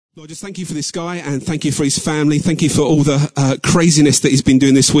Lord, just thank you for this guy and thank you for his family. Thank you for all the craziness that he's been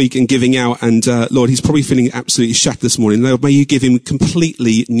doing this week and giving out. And Lord, he's probably feeling absolutely shattered this morning. Lord, may you give him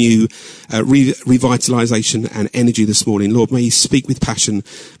completely new revitalization and energy this morning. Lord, may he speak with passion.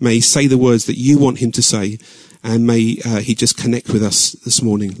 May he say the words that you want him to say. And may he just connect with us this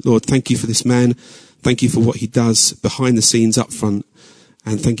morning. Lord, thank you for this man. Thank you for what he does behind the scenes up front.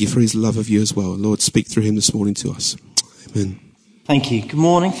 And thank you for his love of you as well. Lord, speak through him this morning to us. Amen. Thank you. Good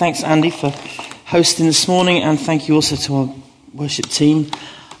morning. Thanks, Andy, for hosting this morning. And thank you also to our worship team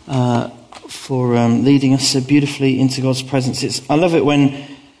for leading us so beautifully into God's presence. I love it when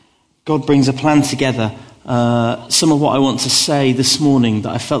God brings a plan together. Some of what I want to say this morning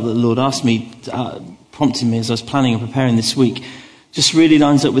that I felt that the Lord asked me, prompting me as I was planning and preparing this week, just really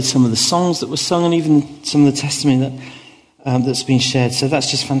lines up with some of the songs that were sung and even some of the testimony that's been shared. So that's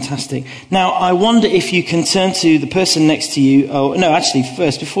just fantastic. Now, I wonder if you can turn to the person next to you. Oh, no, actually,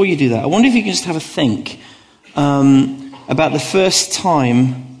 first, before you do that, I wonder if you can just have a think about the first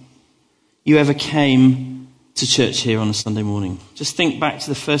time you ever came to church here on a Sunday morning. Just think back to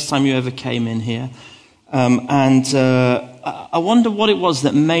the first time you ever came in here. I wonder what it was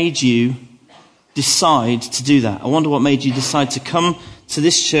that made you decide to do that. I wonder what made you decide to come to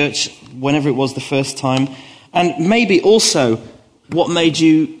this church whenever it was the first time. And maybe also what made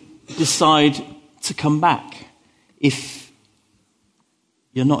you decide to come back if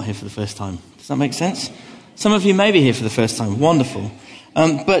you're not here for the first time. Does that make sense? Some of you may be here for the first time. Wonderful.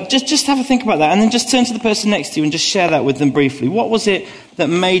 But just have a think about that and then just turn to the person next to you and just share that with them briefly. What was it that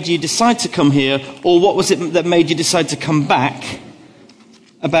made you decide to come here, or what was it that made you decide to come back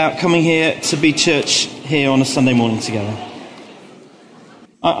about coming here to be church here on a Sunday morning together?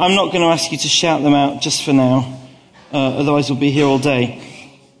 I'm not going to ask you to shout them out just for now, otherwise we'll be here all day.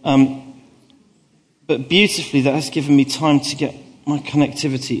 But beautifully, that has given me time to get my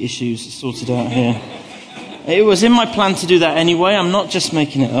connectivity issues sorted out here. It was in my plan to do that anyway. I'm not just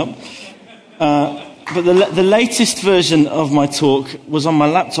making it up. But the latest version of my talk was on my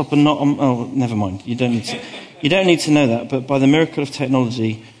laptop and not on... Oh, never mind. You don't need to know that. But by the miracle of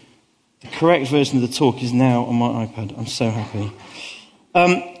technology, the correct version of the talk is now on my iPad. I'm so happy.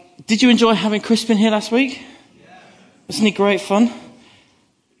 Did you enjoy having Crispin here last week? Wasn't he great fun?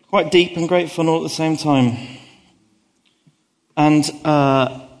 Quite deep and great fun all at the same time. And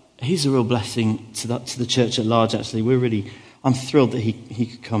he's a real blessing to the church at large, actually. I'm thrilled that he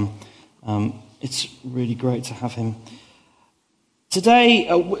could come. It's really great to have him. Today,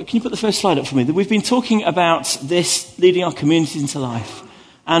 can you put the first slide up for me? We've been talking about this, leading our communities into life.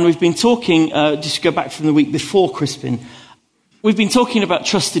 And we've been talking, just to go back from the week before Crispin, we've been talking about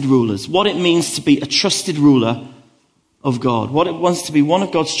trusted rulers, what it means to be a trusted ruler of God, what it wants to be one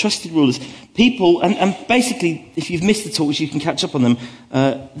of God's trusted rulers. People, and basically, if you've missed the talks, you can catch up on them.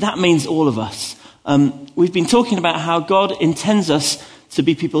 That means all of us. We've been talking about how God intends us to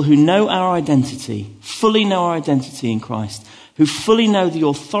be people who know our identity, fully know our identity in Christ, who fully know the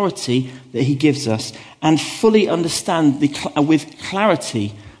authority that he gives us, and fully understand with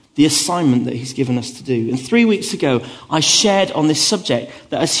clarity the assignment that he's given us to do. And 3 weeks ago, I shared on this subject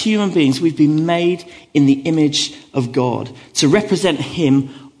that as human beings, we've been made in the image of God to represent him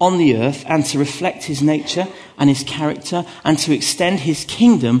on the earth and to reflect his nature and his character and to extend his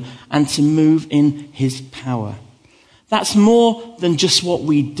kingdom and to move in his power. That's more than just what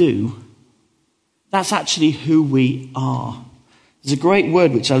we do. That's actually who we are. There's a great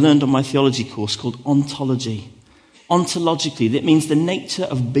word which I learned on my theology course called ontology. Ontologically, that means the nature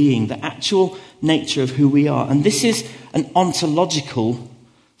of being, the actual nature of who we are. And this is an ontological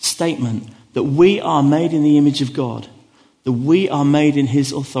statement that we are made in the image of God, that we are made in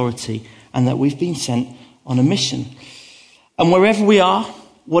his authority, and that we've been sent on a mission. And wherever we are,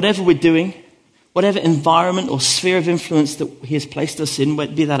 whatever we're doing, whatever environment or sphere of influence that he has placed us in,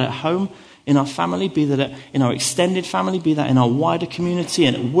 be that at home, in our family, be that in our extended family, be that in our wider community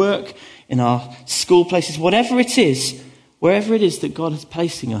and at work, in our school places, whatever it is, wherever it is that God is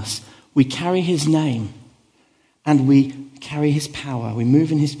placing us, we carry his name and we carry his power. We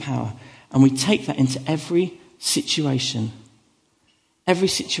move in his power and we take that into every situation. Every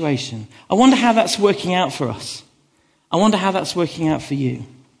situation. I wonder how that's working out for us. I wonder how that's working out for you.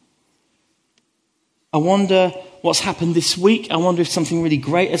 I wonder what's happened this week. I wonder if something really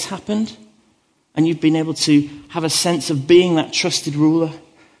great has happened and you've been able to have a sense of being that trusted ruler,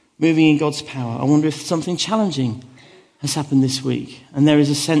 moving in God's power. I wonder if something challenging has happened this week. And there is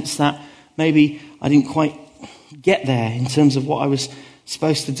a sense that maybe I didn't quite get there in terms of what I was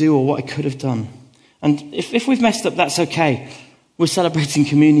supposed to do or what I could have done. And if we've messed up, that's okay. We're celebrating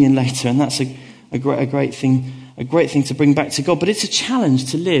communion later, and that's a great thing a great thing to bring back to God. But it's a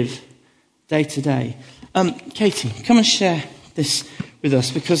challenge to live day to day. Katie, come and share this with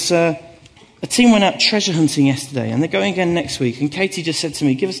us, because a team went out treasure hunting yesterday, and they're going again next week. And Katie just said to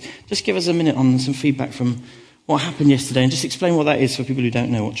me, give us a minute on some feedback from what happened yesterday, and just explain what that is for people who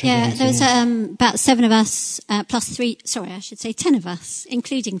don't know what treasure hunting is. There was about 7 of us, plus 3, 10 of us,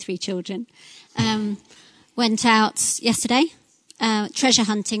 including 3 children, went out yesterday, treasure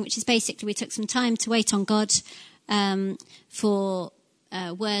hunting, which is basically we took some time to wait on God for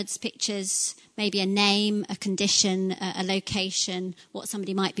words, pictures, maybe a name, a condition, a location, what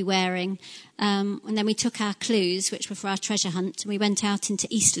somebody might be wearing. And then we took our clues, which were for our treasure hunt, and we went out into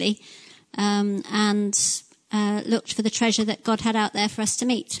Eastleigh and looked for the treasure that God had out there for us to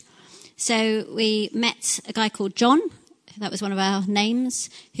meet. So we met a guy called John, that was one of our names,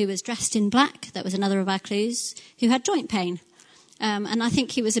 who was dressed in black, that was another of our clues, who had joint pain. And I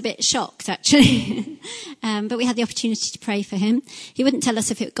think he was a bit shocked, actually. But we had the opportunity to pray for him. He wouldn't tell us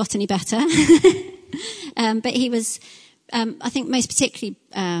if it got any better. But he was, I think, most particularly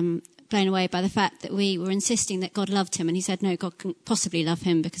blown away by the fact that we were insisting that God loved him. And he said, no, God can't possibly love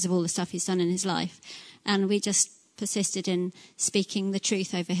him because of all the stuff he's done in his life. And we just persisted in speaking the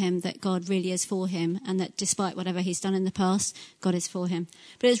truth over him, that God really is for him, and that despite whatever he's done in the past, God is for him.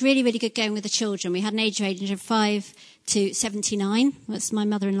 But it was really, really good going with the children. We had an age range of 5 to 79. That's my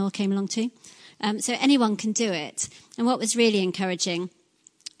mother-in-law came along too. So anyone can do it. And what was really encouraging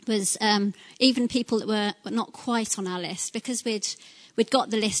was even people that were not quite on our list, because we'd got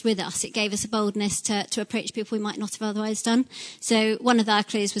the list with us, it gave us a boldness to approach people we might not have otherwise done. So one of our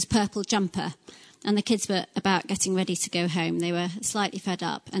clues was purple jumper. And the kids were about getting ready to go home. They were slightly fed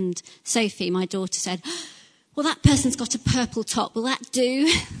up. And Sophie, my daughter, said, well, that person's got a purple top. Will that do?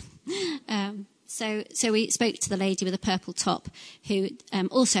 So we spoke to the lady with a purple top, who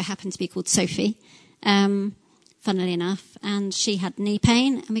also happened to be called Sophie, funnily enough. And she had knee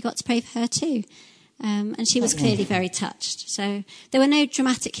pain, and we got to pray for her too. And she was clearly very touched. So there were no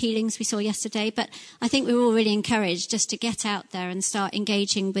dramatic healings we saw yesterday, but I think we were all really encouraged just to get out there and start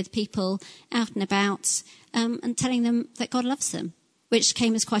engaging with people out and about, and telling them that God loves them, which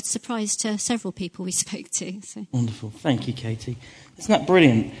came as quite a surprise to several people we spoke to. So. Wonderful. Thank you, Katie. Isn't that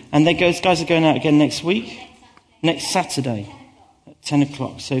brilliant? And those guys are going out again next week, next Saturday at 10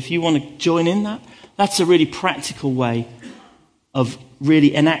 o'clock. So if you want to join in that's a really practical way of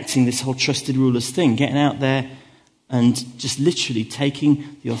really enacting this whole trusted rulers thing, getting out there and just literally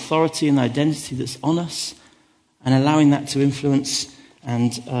taking the authority and identity that's on us and allowing that to influence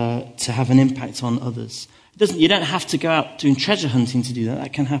and to have an impact on others. You don't have to go out doing treasure hunting to do that.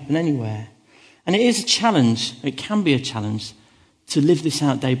 That can happen anywhere. And it is a challenge. It can be a challenge to live this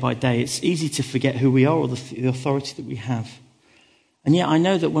out day by day. It's easy to forget who we are or the authority that we have. And yet I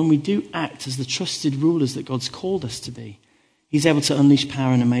know that when we do act as the trusted rulers that God's called us to be, He's able to unleash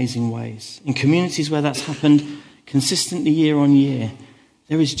power in amazing ways. In communities where that's happened consistently year on year,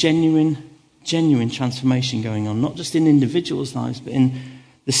 there is genuine transformation going on, not just in individuals' lives, but in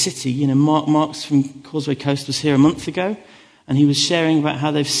the city. You know, Mark's from Causeway Coast was here a month ago, and he was sharing about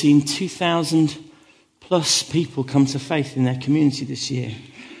how they've seen 2,000 plus people come to faith in their community this year.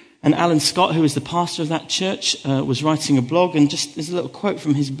 And Alan Scott, who is the pastor of that church, was writing a blog, and just there's a little quote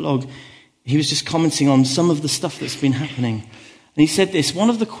from his blog. He was just commenting on some of the stuff that's been happening. And he said this: one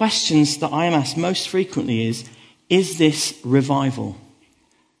of the questions that I am asked most frequently is this revival?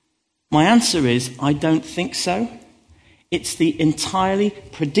 My answer is, I don't think so. It's the entirely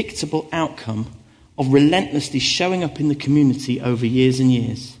predictable outcome of relentlessly showing up in the community over years and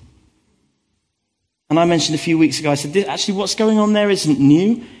years. And I mentioned a few weeks ago, I said, actually what's going on there isn't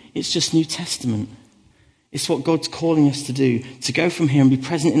new, it's just New Testament. It's what God's calling us to do, to go from here and be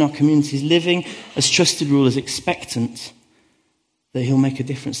present in our communities, living as trusted rulers, expectant that He'll make a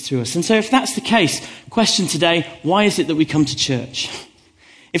difference through us. And so if that's the case, question today, why is it that we come to church?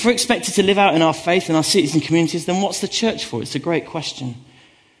 If we're expected to live out in our faith in our cities and communities, then what's the church for? It's a great question.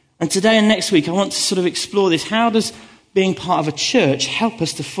 And today and next week, I want to sort of explore this. How does being part of a church help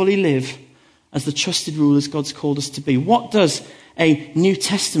us to fully live as the trusted rulers God's called us to be? What does a New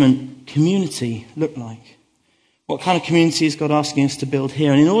Testament community look like? What kind of community is God asking us to build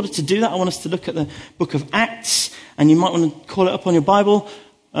here? And in order to do that, I want us to look at the book of Acts. And you might want to call it up on your Bible.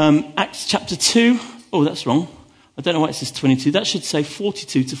 Acts chapter 2. Oh, that's wrong. I don't know why it says 22. That should say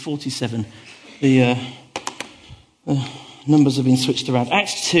 42 to 47. The numbers have been switched around.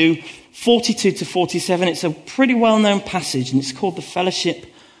 Acts 2, 42 to 47. It's a pretty well-known passage, and it's called the Fellowship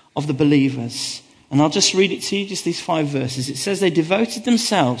of the Believers. And I'll just read it to you, just these 5 verses. It says, they devoted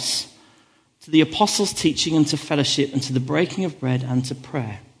themselves to the apostles' teaching and to fellowship and to the breaking of bread and to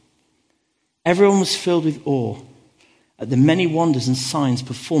prayer. Everyone was filled with awe at the many wonders and signs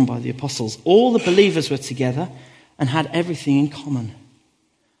performed by the apostles. All the believers were together and had everything in common.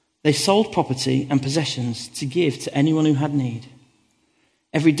 They sold property and possessions to give to anyone who had need.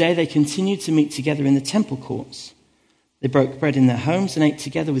 Every day they continued to meet together in the temple courts. They broke bread in their homes and ate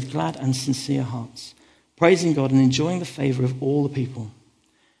together with glad and sincere hearts, praising God and enjoying the favor of all the people.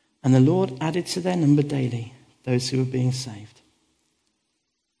 And the Lord added to their number daily those who were being saved.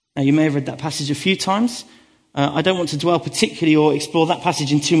 Now, you may have read that passage a few times. I don't want to dwell particularly or explore that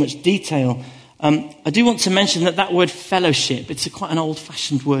passage in too much detail. I do want to mention that word fellowship, it's quite an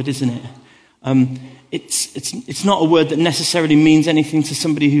old-fashioned word, isn't it? It's not a word that necessarily means anything to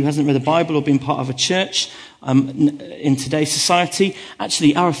somebody who hasn't read the Bible or been part of a church in today's society.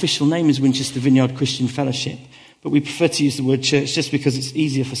 Actually, our official name is Winchester Vineyard Christian Fellowship, but we prefer to use the word church just because it's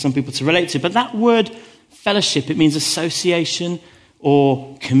easier for some people to relate to. But that word fellowship, it means association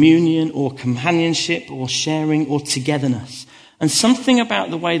or communion or companionship or sharing or togetherness. And something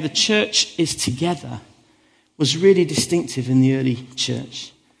about the way the church is together was really distinctive in the early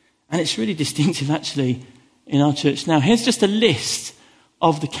church. And it's really distinctive, actually, in our church now. Here's just a list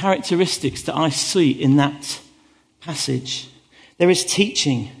of the characteristics that I see in that passage. There is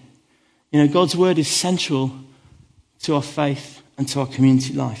teaching. God's word is central to our faith and to our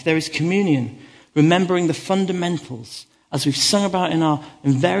community life. There is communion, remembering the fundamentals, as we've sung about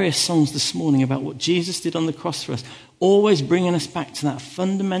in various songs this morning about what Jesus did on the cross for us, always bringing us back to that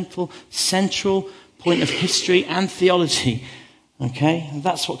fundamental, central point of history and theology. Okay? And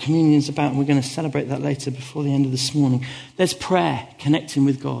that's what communion is about, and we're going to celebrate that later before the end of this morning. There's prayer, connecting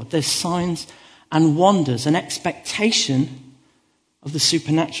with God. There's signs and wonders, an expectation of the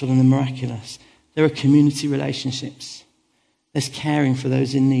supernatural and the miraculous. There are community relationships. There's caring for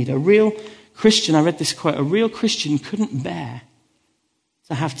those in need. A real Christian, I read this quote, a real Christian couldn't bear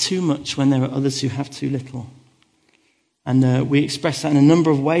to have too much when there are others who have too little. And we express that in a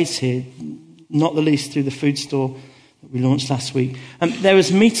number of ways here, not the least through the food store that we launched last week. There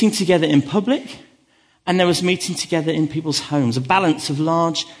was meeting together in public, and there was meeting together in people's homes, a balance of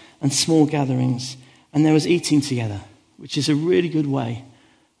large and small gatherings. And there was eating together, which is a really good way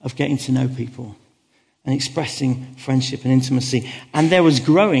of getting to know people and expressing friendship and intimacy. And there was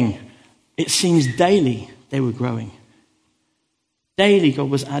growing. It seems daily they were growing. Daily God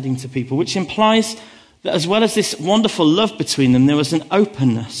was adding to people, which implies that as well as this wonderful love between them, there was an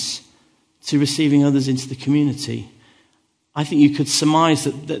openness to receiving others into the community. I think you could surmise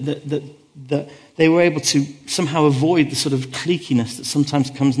that they were able to somehow avoid the sort of cliquiness that sometimes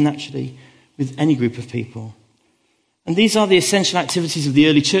comes naturally with any group of people. And these are the essential activities of the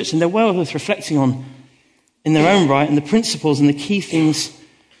early church, and they're well worth reflecting on in their own right, and the principles and the key things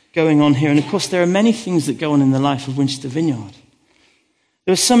going on here. And of course, there are many things that go on in the life of Winchester Vineyard.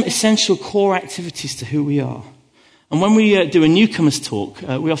 There are some essential core activities to who we are. And when we do a newcomers talk,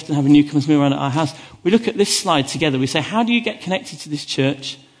 we often have a newcomers meal around at our house. We look at this slide together. We say, how do you get connected to this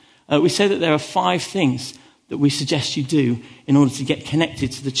church? We say that there are 5 things that we suggest you do in order to get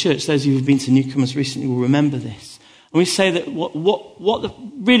connected to the church. Those of you who have been to newcomers recently will remember this. And we say that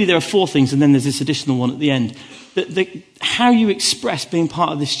really there are 4 things, and then there's this additional one at the end. How you express being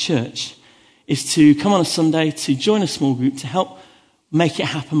part of this church is to come on a Sunday, to join a small group, to help make it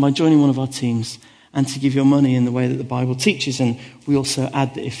happen by joining one of our teams, and to give your money in the way that the Bible teaches. And we also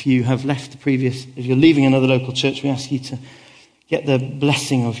add that if you have left if you're leaving another local church, we ask you to get the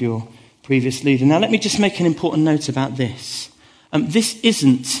blessing of your previous leader. Now, let me just make an important note about this. This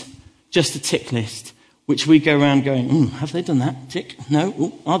isn't just a tick list, which we go around going, have they done that? Tick?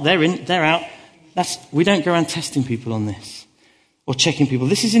 No? They're in, they're out. We don't go around testing people on this or checking people.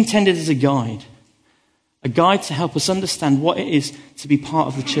 This is intended as a guide to help us understand what it is to be part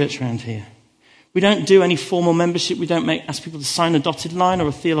of the church around here. We don't do any formal membership. We don't ask people to sign a dotted line or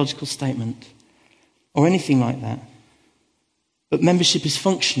a theological statement or anything like that. But membership is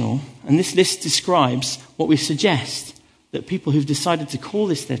functional, and this list describes what we suggest that people who've decided to call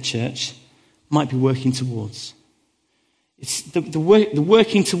this their church might be working towards. It's the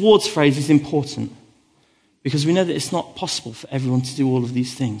working towards phrase is important because we know that it's not possible for everyone to do all of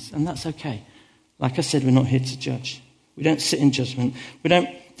these things, and that's okay. Like I said, we're not here to judge. We don't sit in judgment. We don't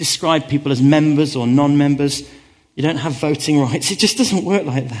describe people as members or non-members. You don't have voting rights. It just doesn't work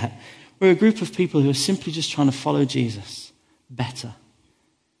like that. We're a group of people who are simply just trying to follow Jesus better.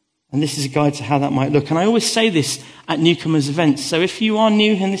 And this is a guide to how that might look. And I always say this at newcomers events. So if you are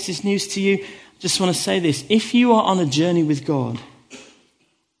new and this is news to you, I just want to say this. If you are on a journey with God,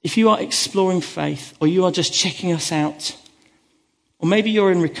 if you are exploring faith, or you are just checking us out, or maybe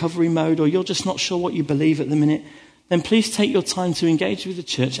you're in recovery mode, or you're just not sure what you believe at the minute, then please take your time to engage with the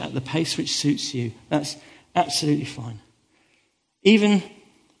church at the pace which suits you. That's absolutely fine.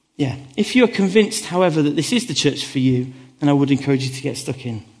 If you're convinced, however, that this is the church for you, then I would encourage you to get stuck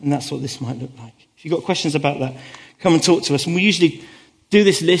in. And that's what this might look like. If you've got questions about that, come and talk to us. And we usually do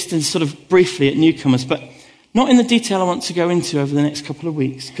this list and sort of briefly at newcomers, but not in the detail I want to go into over the next couple of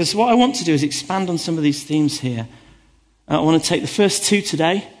weeks. Because what I want to do is expand on some of these themes here. I want to take the first 2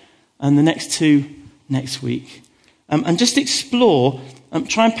 today and the next 2 next week. And just explore,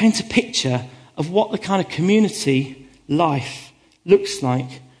 try and paint a picture of what the kind of community life looks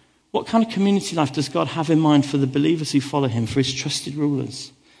like. What kind of community life does God have in mind for the believers who follow him, for his trusted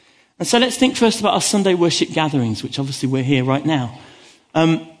rulers? And so let's think first about our Sunday worship gatherings, which obviously we're here right now.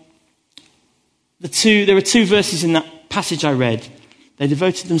 There are 2 verses in that passage I read. They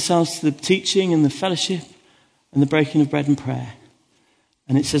devoted themselves to the teaching and the fellowship and the breaking of bread and prayer.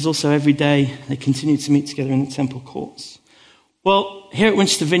 And it says also every day they continued to meet together in the temple courts. Well, here at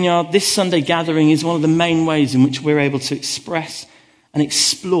Winchester Vineyard, this Sunday gathering is one of the main ways in which we're able to express and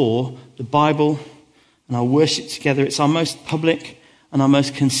explore the Bible and our worship together. It's our most public and our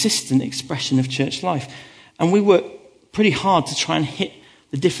most consistent expression of church life. And we work pretty hard to try and hit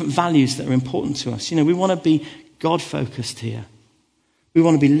the different values that are important to us. We want to be God-focused here. We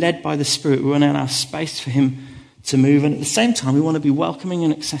want to be led by the Spirit. We want to allow space for him to move. And at the same time, we want to be welcoming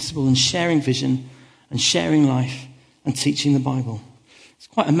and accessible and sharing vision and sharing life and teaching the Bible. It's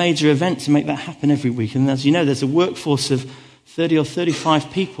quite a major event to make that happen every week. And as you know, there's a workforce of 30 or 35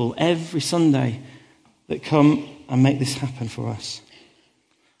 people every Sunday that come and make this happen for us.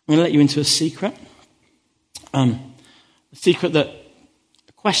 I'm going to let you into a secret. A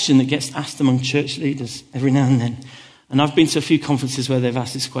question that gets asked among church leaders every now and then. And I've been to a few conferences where they've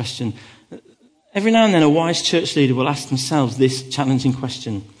asked this question. Every now and then a wise church leader will ask themselves this challenging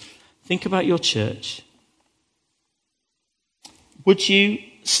question. Think about your church. Would you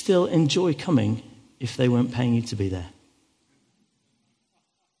still enjoy coming if they weren't paying you to be there?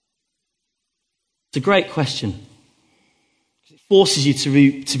 It's a great question. It forces you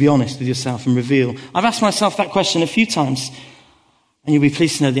to be honest with yourself and reveal. I've asked myself that question a few times, and you'll be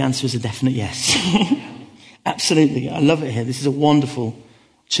pleased to know the answer is a definite yes. Absolutely. I love it here. This is a wonderful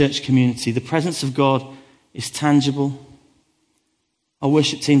church community. The presence of God is tangible. Our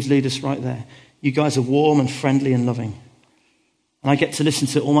worship teams lead us right there. You guys are warm and friendly and loving. And I get to listen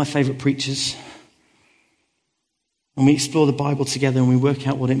to all my favourite preachers. And we explore the Bible together and we work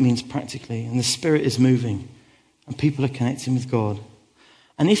out what it means practically. And the Spirit is moving and people are connecting with God.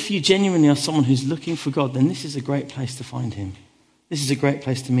 And if you genuinely are someone who's looking for God, then this is a great place to find him. This is a great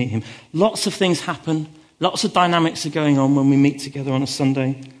place to meet him. Lots of things happen. Lots of dynamics are going on when we meet together on a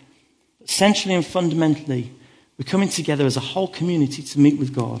Sunday. But centrally and fundamentally, we're coming together as a whole community to meet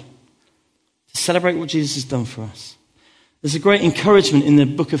with God, to celebrate what Jesus has done for us. There's a great encouragement in the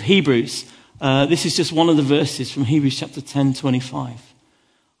book of Hebrews. This is just one of the verses from Hebrews chapter 10:25.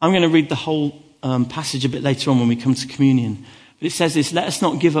 I'm going to read the whole passage a bit later on when we come to communion. But it says this: let us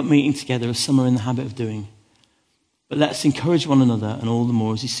not give up meeting together as some are in the habit of doing, but let us encourage one another, and all the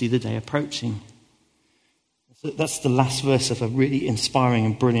more as you see the day approaching. That's the last verse of a really inspiring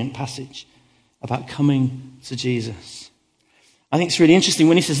and brilliant passage about coming to Jesus. I think it's really interesting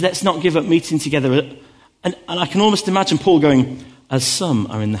when he says, let's not give up meeting together. And I can almost imagine Paul going, as some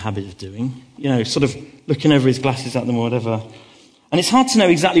are in the habit of doing, sort of looking over his glasses at them or whatever. And it's hard to know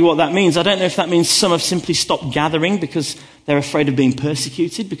exactly what that means. I don't know if that means some have simply stopped gathering because they're afraid of being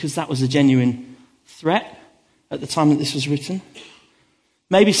persecuted, because that was a genuine threat at the time that this was written.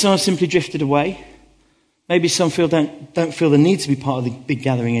 Maybe some have simply drifted away. Maybe some don't feel the need to be part of the big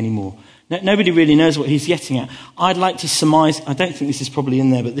gathering anymore. Nobody really knows what he's getting at. I'd like to surmise, I don't think this is probably in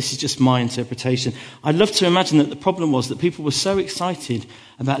there, but this is just my interpretation. I'd love to imagine that the problem was that people were so excited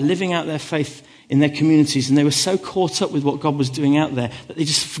about living out their faith in their communities, and they were so caught up with what God was doing out there that they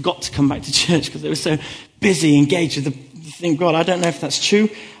just forgot to come back to church because they were so busy, engaged with the thing of God. I don't know if that's true.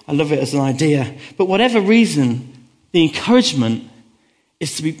 I love it as an idea. But whatever reason, the encouragement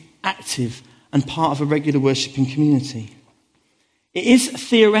is to be active and part of a regular worshipping community. It is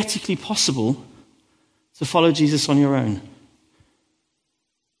theoretically possible to follow Jesus on your own.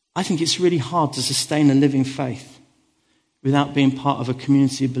 I think it's really hard to sustain a living faith without being part of a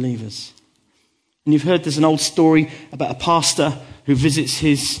community of believers. And you've heard there's an old story about a pastor who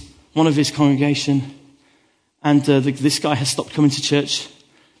visits one of his congregation, and this guy has stopped coming to church.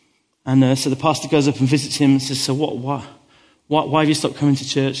 And so the pastor goes up and visits him and says, so why have you stopped coming to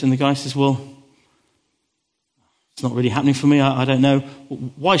church? And the guy says, well, it's not really happening for me. I don't know.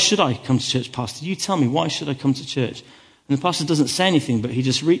 Why should I come to church, Pastor? You tell me, why should I come to church? And the pastor doesn't say anything, but he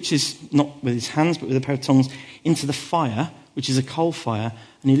just reaches, not with his hands, but with a pair of tongs, into the fire, which is a coal fire,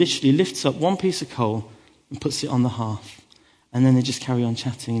 and he literally lifts up one piece of coal and puts it on the hearth. And then they just carry on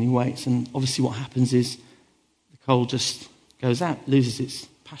chatting, and he waits. And obviously what happens is the coal just goes out, loses its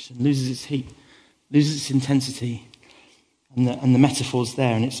passion, loses its heat, loses its intensity. And the metaphor's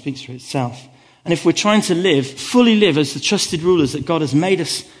there, and it speaks for itself. And if we're trying to fully live as the trusted rulers that God has made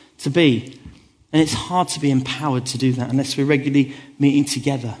us to be, and it's hard to be empowered to do that unless we're regularly meeting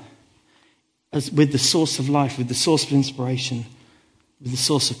together with the source of life, with the source of inspiration, with the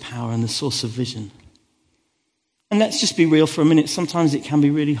source of power and the source of vision. And let's just be real for a minute. Sometimes it can be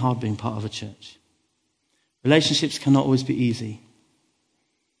really hard being part of a church. Relationships cannot always be easy.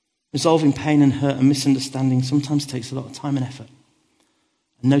 Resolving pain and hurt and misunderstanding sometimes takes a lot of time and effort.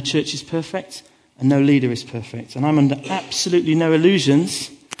 And no church is perfect, and no leader is perfect. And I'm under absolutely no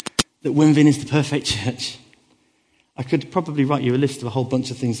illusions that Winvin is the perfect church. I could probably write you a list of a whole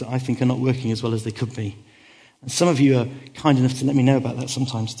bunch of things that I think are not working as well as they could be. And some of you are kind enough to let me know about that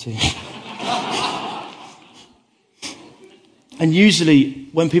sometimes too. And usually,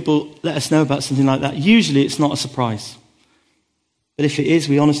 when people let us know about something like that, usually it's not a surprise. But if it is,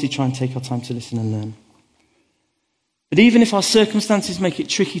 we honestly try and take our time to listen and learn. But even if our circumstances make it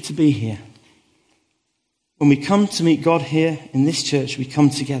tricky to be here, when we come to meet God here in this church, we come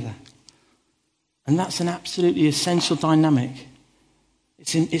together. And that's an absolutely essential dynamic.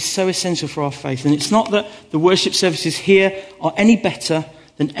 It's so essential for our faith. And it's not that the worship services here are any better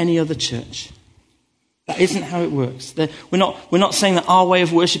than any other church. That isn't how it works. We're not saying that our way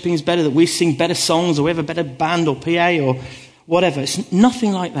of worshipping is better, that we sing better songs or we have a better band or PA or whatever. It's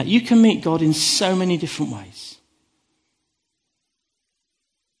nothing like that. You can meet God in so many different ways.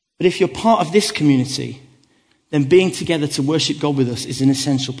 But if you're part of this community, then being together to worship God with us is an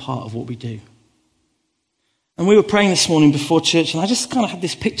essential part of what we do. And we were praying this morning before church, and I just kind of had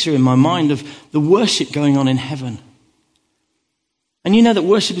this picture in my mind of the worship going on in heaven. And you know that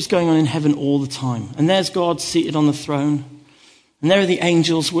worship is going on in heaven all the time. And there's God seated on the throne. And there are the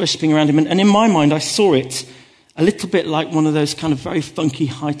angels worshipping around him. And in my mind, I saw it a little bit like one of those kind of very funky,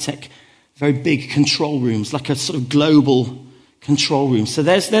 high-tech, very big control rooms, like a sort of global control room. So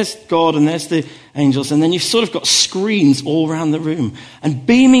there's God and there's the angels. And then you've sort of got screens all around the room. And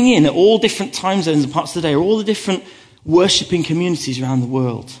beaming in at all different time zones and parts of the day are all the different worshipping communities around the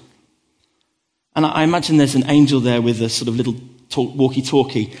world. And I imagine there's an angel there with a sort of little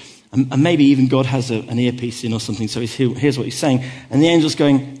walkie-talkie, and maybe even God has an earpiece in or something, so here's what he's saying, and the angel's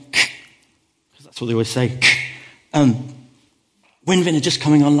going, because that's what they always say, Winvin are just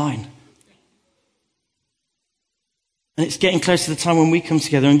coming online. And it's getting close to the time when we come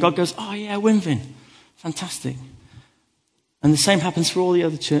together, and God goes, oh yeah, Winvin, fantastic. And the same happens for all the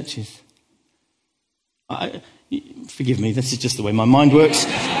other churches. Forgive me, this is just the way my mind works,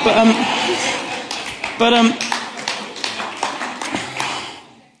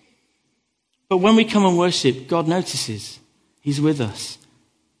 But when we come and worship, God notices. He's with us.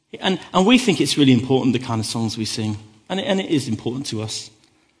 And we think it's really important, the kind of songs we sing. And it is important to us.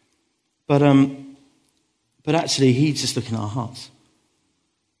 But actually, he's just looking at our hearts.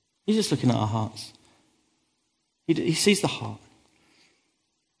 He's just looking at our hearts. He sees the heart.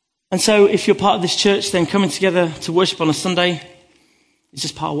 And so if you're part of this church, then coming together to worship on a Sunday is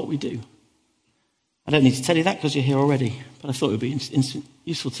just part of what we do. I don't need to tell you that because you're here already, but I thought it would be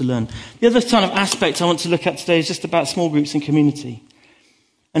useful to learn. The other kind of aspect I want to look at today is just about small groups and community.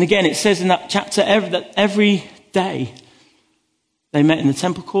 And again, it says in that chapter that every day they met in the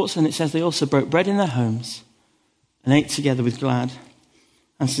temple courts, and it says they also broke bread in their homes and ate together with glad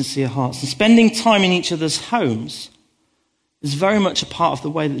and sincere hearts. And spending time in each other's homes is very much a part of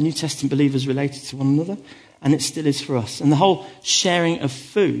the way that the New Testament believers related to one another, and it still is for us. And the whole sharing of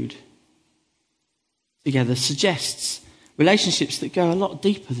food together suggests relationships that go a lot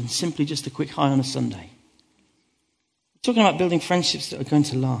deeper than simply just a quick hi on a Sunday. We're talking about building friendships that are going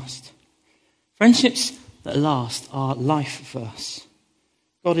to last. Friendships that last are life for us.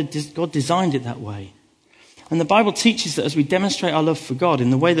 God designed it that way. And the Bible teaches that as we demonstrate our love for God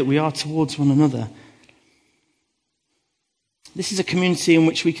in the way that we are towards one another, this is a community in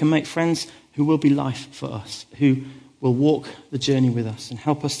which we can make friends who will be life for us, who will walk the journey with us and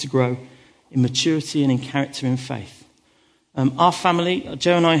help us to grow in maturity and in character and faith. Our family,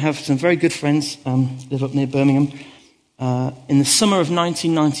 Joe and I have some very good friends, live up near Birmingham. In the summer of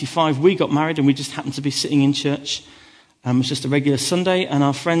 1995, we got married and we just happened to be sitting in church. It was just a regular Sunday, and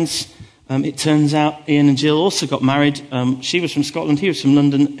our friends, it turns out, Ian and Jill also got married. She was from Scotland, he was from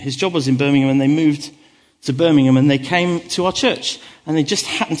London. His job was in Birmingham, and they moved to Birmingham, and they came to our church. And they just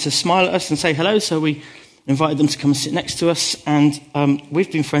happened to smile at us and say hello, so we invited them to come and sit next to us, and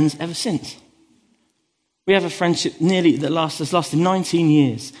we've been friends ever since. We have a friendship has lasted 19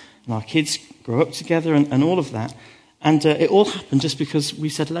 years, and our kids grow up together and all of that. And it all happened just because we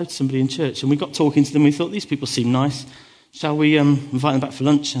said hello to somebody in church, and we got talking to them. We thought, these people seem nice. Shall we invite them back for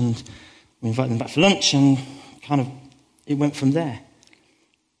lunch? And we invited them back for lunch, and kind of it went from there.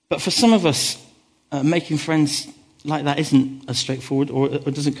 But for some of us, making friends like that isn't as straightforward, or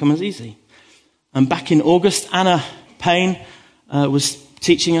it doesn't come as easy. And back in August, Anna Payne was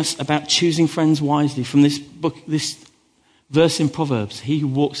teaching us about choosing friends wisely from this book, this verse in Proverbs: he who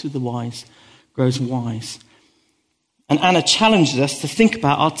walks with the wise grows wise. And Anna challenges us to think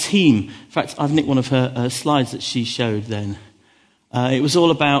about our team. In fact, I've nicked one of her slides that she showed then. It was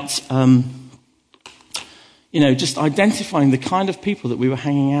all about, just identifying the kind of people that we were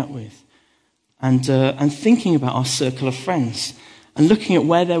hanging out with, and thinking about our circle of friends, and looking at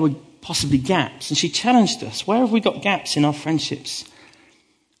where there were possibly gaps. And she challenged us: where have we got gaps in our friendships?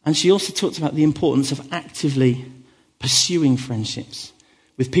 And she also talked about the importance of actively pursuing friendships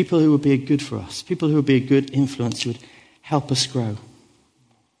with people who would be a good for us, people who would be a good influence, who would help us grow.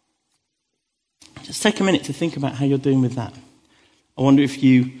 Just take a minute to think about how you're doing with that. I wonder if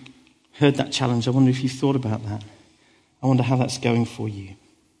you heard that challenge. I wonder if you thought about that. I wonder how that's going for you.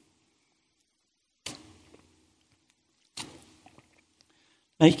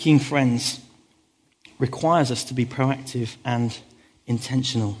 Making friends requires us to be proactive and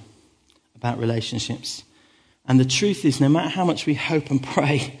intentional about relationships. And the truth is, no matter how much we hope and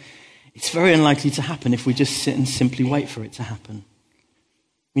pray, it's very unlikely to happen if we just sit and simply wait for it to happen.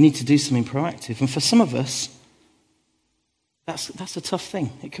 We need to do something proactive. And for some of us, that's a tough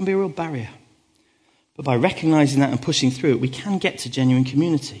thing. It can be a real barrier. But by recognizing that and pushing through it, we can get to genuine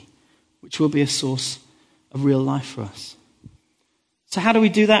community, which will be a source of real life for us. So how do we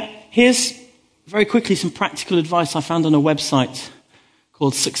do that? Here's, very quickly, some practical advice I found on a website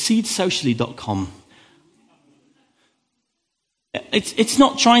called succeedsocially.com. It's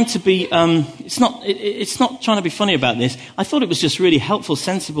not trying to be it's not trying to be funny about this. I thought it was just really helpful,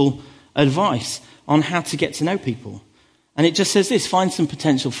 sensible advice on how to get to know people. And it just says this: find some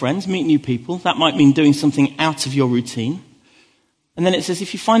potential friends, meet new people. That might mean doing something out of your routine. And then it says,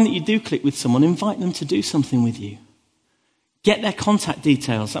 if you find that you do click with someone, invite them to do something with you. Get their contact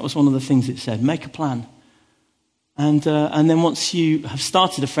details. That was one of the things it said. Make a plan. And then once you have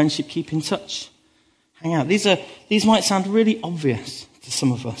started a friendship, keep in touch. Hang out. These might sound really obvious to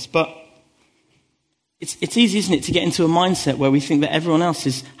some of us, but it's easy, isn't it, to get into a mindset where we think that everyone else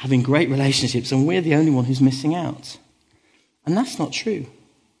is having great relationships and we're the only one who's missing out. And that's not true.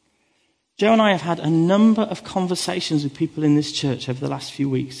 Joe and I have had a number of conversations with people in this church over the last few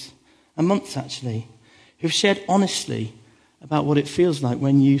weeks, and months actually, who've shared honestly about what it feels like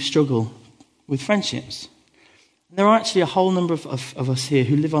when you struggle with friendships. And there are actually a whole number of us here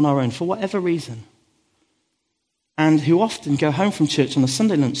who live on our own for whatever reason, and who often go home from church on a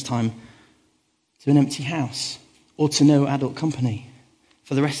Sunday lunchtime to an empty house or to no adult company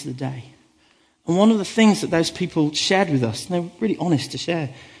for the rest of the day. And one of the things that those people shared with us, and they were really honest to share,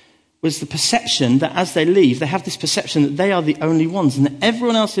 was the perception that as they leave, they have this perception that they are the only ones, and that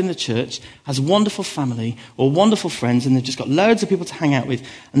everyone else in the church has a wonderful family or wonderful friends, and they've just got loads of people to hang out with,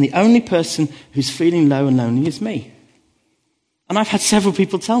 and the only person who's feeling low and lonely is me. And I've had several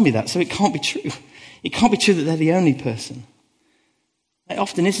people tell me that, so it can't be true. It can't be true that they're the only person. It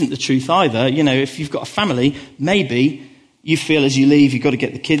often isn't the truth either. You know, if you've got a family, maybe you feel as you leave you've got to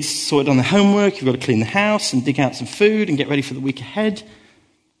get the kids sorted on their homework, you've got to clean the house and dig out some food and get ready for the week ahead.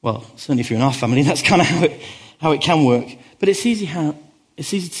 Well, certainly if you're in our family, that's kind of how it can work. But it's easy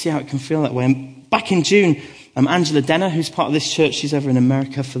to see how it can feel that way. And back in June, Angela Denner, who's part of this church, she's over in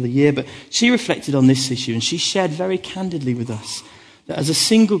America for the year, but she reflected on this issue, and she shared very candidly with us that as a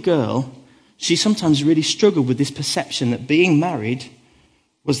single girl, she sometimes really struggled with this perception that being married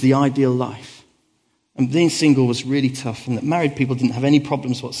was the ideal life. And being single was really tough, and that married people didn't have any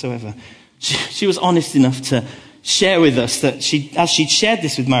problems whatsoever. She was honest enough to share with us that as she'd shared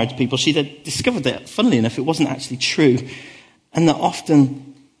this with married people, she'd discovered that, funnily enough, it wasn't actually true. And that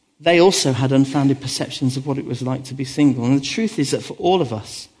often they also had unfounded perceptions of what it was like to be single. And the truth is that for all of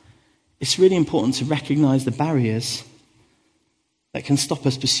us, it's really important to recognize the barriers that can stop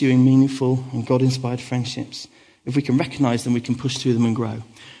us pursuing meaningful and God-inspired friendships. If we can recognize them, we can push through them and grow.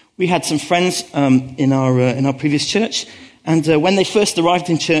 We had some friends in our previous church, and when they first arrived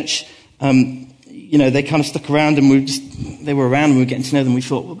in church, they kind of stuck around, and they were around, and we were getting to know them. We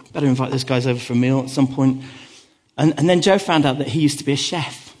thought, well, better invite those guys over for a meal at some point. And then Joe found out that he used to be a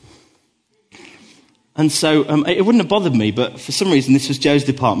chef. And so it wouldn't have bothered me, but for some reason this was Joe's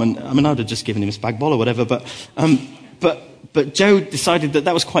department. I mean, I'd have just given him a spag bol or whatever, but Joe decided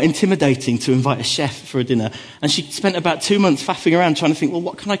that was quite intimidating to invite a chef for a dinner. And she spent about 2 months faffing around trying to think, well,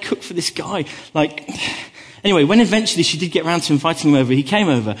 what can I cook for this guy? Anyway, when eventually she did get around to inviting him over, he came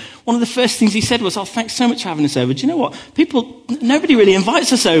over. One of the first things he said was, oh, thanks so much for having us over. Do you know what? Nobody really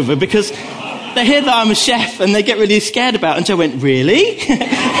invites us over because they hear that I'm a chef and they get really scared about it. And Joe went, really?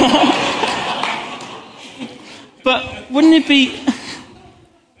 But wouldn't it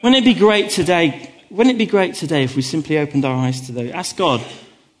be great today? Wouldn't it be great today if we simply opened our eyes to those? Ask God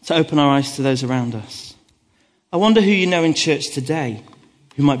to open our eyes to those around us. I wonder who you know in church today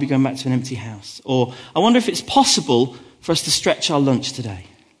who might be going back to an empty house. Or I wonder if it's possible for us to stretch our lunch today.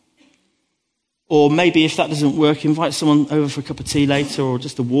 Or maybe if that doesn't work, invite someone over for a cup of tea later, or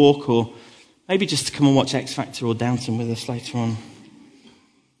just a walk, or maybe just to come and watch X Factor or Downton with us later on.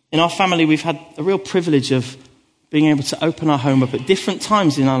 In our family, we've had a real privilege of being able to open our home up at different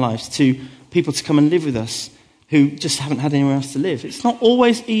times in our lives to people to come and live with us who just haven't had anywhere else to live. It's not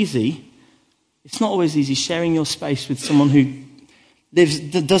always easy. It's not always easy sharing your space with someone who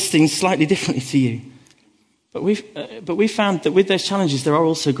does things slightly differently to you. But we've found that with those challenges, there are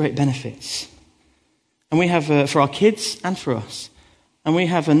also great benefits. And we have, for our kids and for us, and we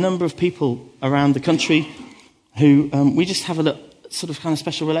have a number of people around the country who we just have a sort of kind of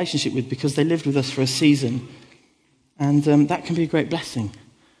special relationship with because they lived with us for a season. And that can be a great blessing.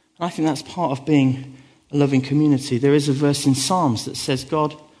 And I think that's part of being a loving community. There is a verse in Psalms that says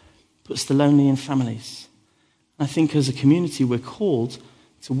God puts the lonely in families. I think as a community we're called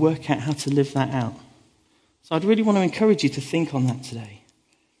to work out how to live that out. So I'd really want to encourage you to think on that today.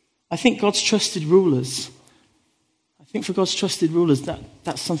 I think God's trusted rulers, for God's trusted rulers,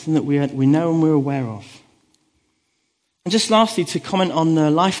 that's something that we know and we're aware of. And just lastly, to comment on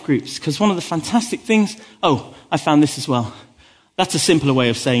life groups, because one of the fantastic things... Oh, I found this as well. That's a simpler way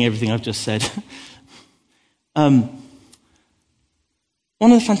of saying everything I've just said. One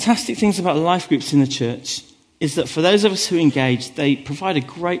of the fantastic things about life groups in the church is that for those of us who engage, they provide a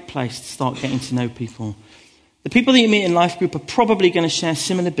great place to start getting to know people. The people that you meet in life group are probably going to share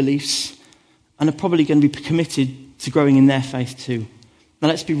similar beliefs and are probably going to be committed to growing in their faith too. Now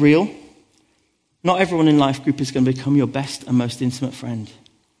let's be real. Not everyone in life group is going to become your best and most intimate friend.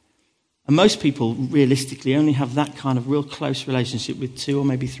 And most people, realistically, only have that kind of real close relationship with 2 or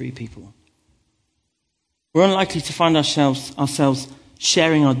maybe 3 people. We're unlikely to find ourselves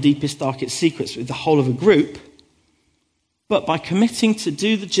sharing our deepest, darkest secrets with the whole of a group. But by committing to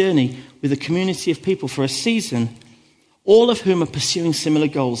do the journey with a community of people for a season, all of whom are pursuing similar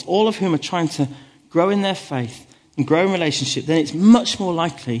goals, all of whom are trying to grow in their faith and grow in relationship, then it's much more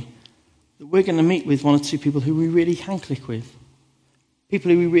likely that we're going to meet with 1 or 2 people who we really can click with, people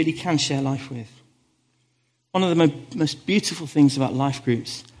who we really can share life with. One of the most beautiful things about life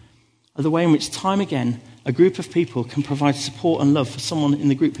groups are the way in which time again a group of people can provide support and love for someone in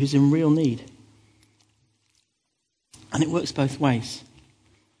the group who's in real need. And it works both ways.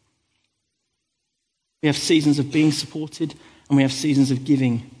 We have seasons of being supported and we have seasons of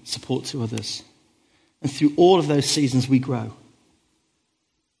giving support to others. And through all of those seasons we grow.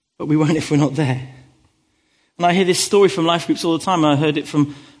 But we won't if we're not there. And I hear this story from life groups all the time. I heard it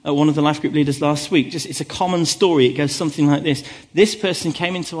from one of the life group leaders last week. It's a common story. It goes something like this. This person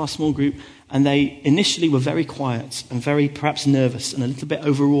came into our small group and they initially were very quiet and very perhaps nervous and a little bit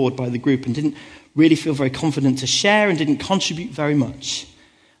overawed by the group and didn't really feel very confident to share and didn't contribute very much.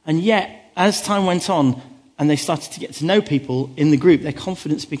 And yet, as time went on and they started to get to know people in the group, their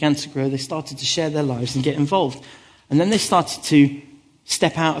confidence began to grow. They started to share their lives and get involved. And then they started to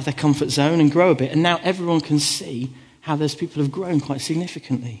step out of their comfort zone and grow a bit. And now everyone can see how those people have grown quite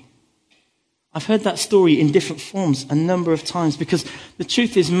significantly. I've heard that story in different forms a number of times because the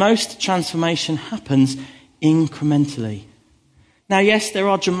truth is most transformation happens incrementally. Now, yes, there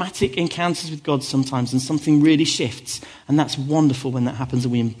are dramatic encounters with God sometimes and something really shifts. And that's wonderful when that happens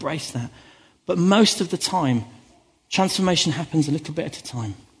and we embrace that. But most of the time, transformation happens a little bit at a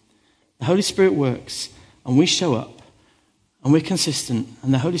time. The Holy Spirit works and we show up and we're consistent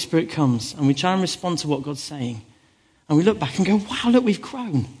and the Holy Spirit comes and we try and respond to what God's saying. And we look back and go, wow, look, we've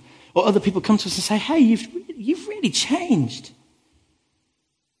grown. Or other people come to us and say, hey, you've really changed.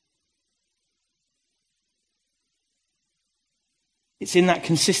 It's in that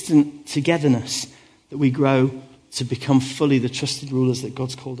consistent togetherness that we grow to become fully the trusted rulers that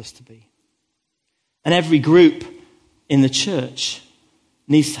God's called us to be. And every group in the church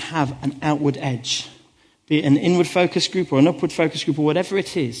needs to have an outward edge, be it an inward focus group or an upward focus group or whatever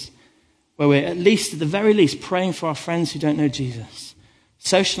it is, where we're at the very least, praying for our friends who don't know Jesus,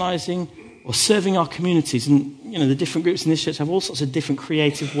 socializing, or serving our communities. And, the different groups in this church have all sorts of different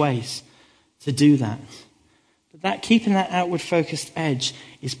creative ways to do that. But keeping that outward focused edge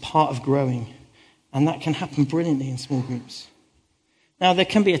is part of growing. And that can happen brilliantly in small groups. Now, there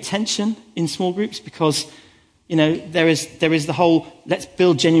can be a tension in small groups because, there is the whole, let's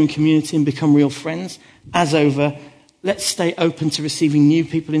build genuine community and become real friends, as over, let's stay open to receiving new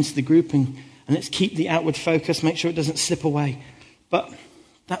people into the group and let's keep the outward focus, make sure it doesn't slip away. But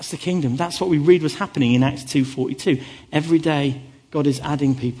that's the kingdom. That's what we read was happening in Acts 2:42. Every day, God is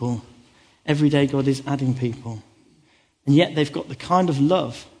adding people. Every day, God is adding people. And yet they've got the kind of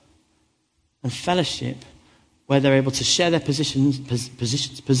love and fellowship where they're able to share their possessions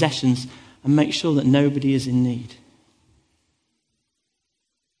and make sure that nobody is in need.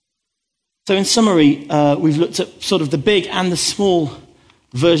 So in summary, we've looked at sort of the big and the small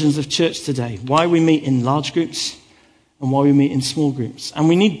versions of church today. Why we meet in large groups and why we meet in small groups. And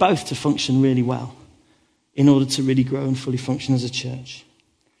we need both to function really well in order to really grow and fully function as a church.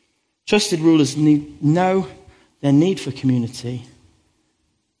 Trusted rulers know their need for community,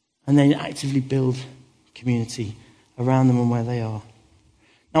 and they actively build community around them and where they are.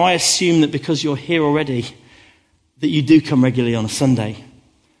 Now, I assume that because you're here already, that you do come regularly on a Sunday.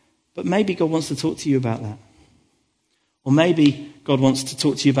 But maybe God wants to talk to you about that. Or maybe God wants to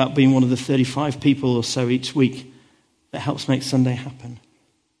talk to you about being one of the 35 people or so each week that helps make Sunday happen.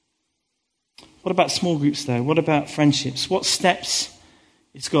 What about small groups, though? What about friendships? What steps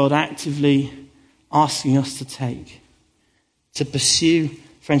is God actively asking us to take to pursue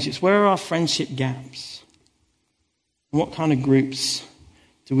friendships? Where are our friendship gaps? And what kind of groups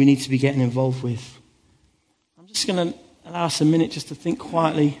do we need to be getting involved with? I'm just going to allow us a minute just to think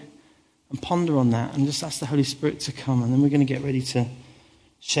quietly and ponder on that and just ask the Holy Spirit to come, and then we're going to get ready to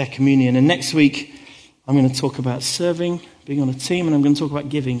share communion. And next week, I'm going to talk about serving, being on a team, and I'm going to talk about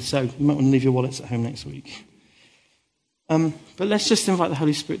giving. So you might want to leave your wallets at home next week. But let's just invite the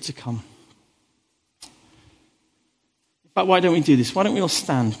Holy Spirit to come. In fact, why don't we do this? Why don't we all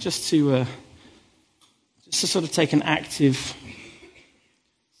stand just to sort of take an active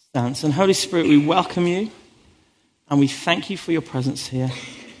stance. And Holy Spirit, we welcome you and we thank you for your presence here.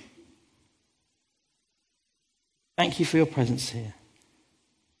 Thank you for your presence here.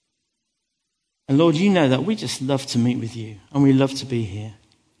 And Lord, you know that we just love to meet with you and we love to be here.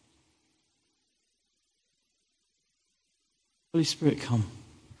 Holy Spirit, come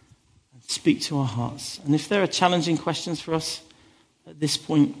and speak to our hearts. And if there are challenging questions for us at this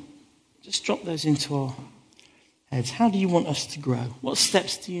point, just drop those into our heads. How do you want us to grow? What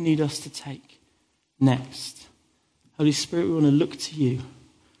steps do you need us to take next? Holy Spirit, we want to look to you.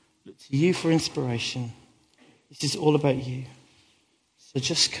 Look to you for inspiration. This is all about you. So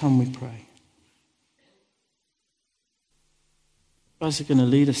just come, we pray. You guys are going to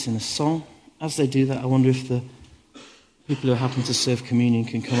lead us in a song. As they do that, I wonder if the people who happen to serve communion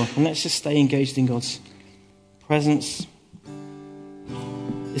can come up. And let's just stay engaged in God's presence.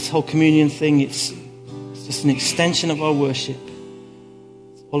 This whole communion thing, it's just an extension of our worship.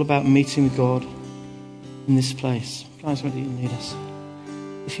 It's all about meeting with God in this place. Guys, why don't you lead us?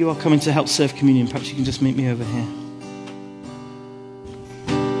 If you are coming to help serve communion, perhaps you can just meet me over here.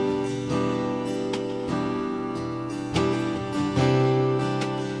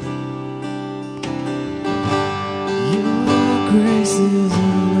 Your grace is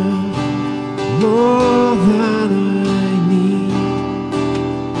enough, more than I need.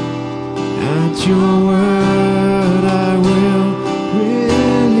 At your word I will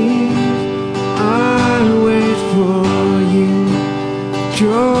believe. I wait for you.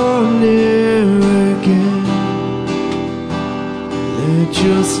 Draw near again. Let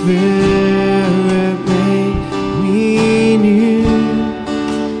your spirit make me new,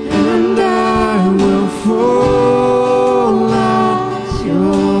 and I will fall at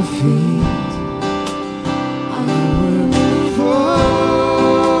your feet. I will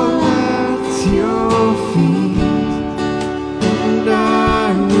fall at your feet, and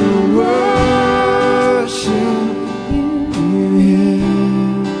I will worship you here.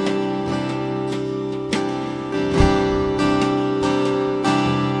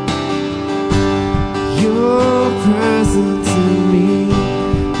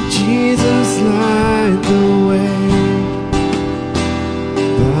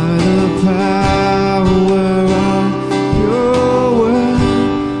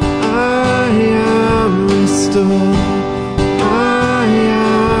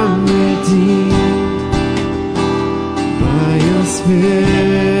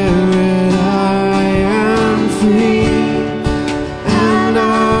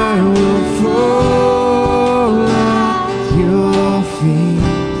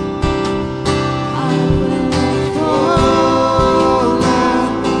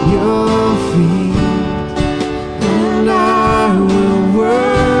 your feet.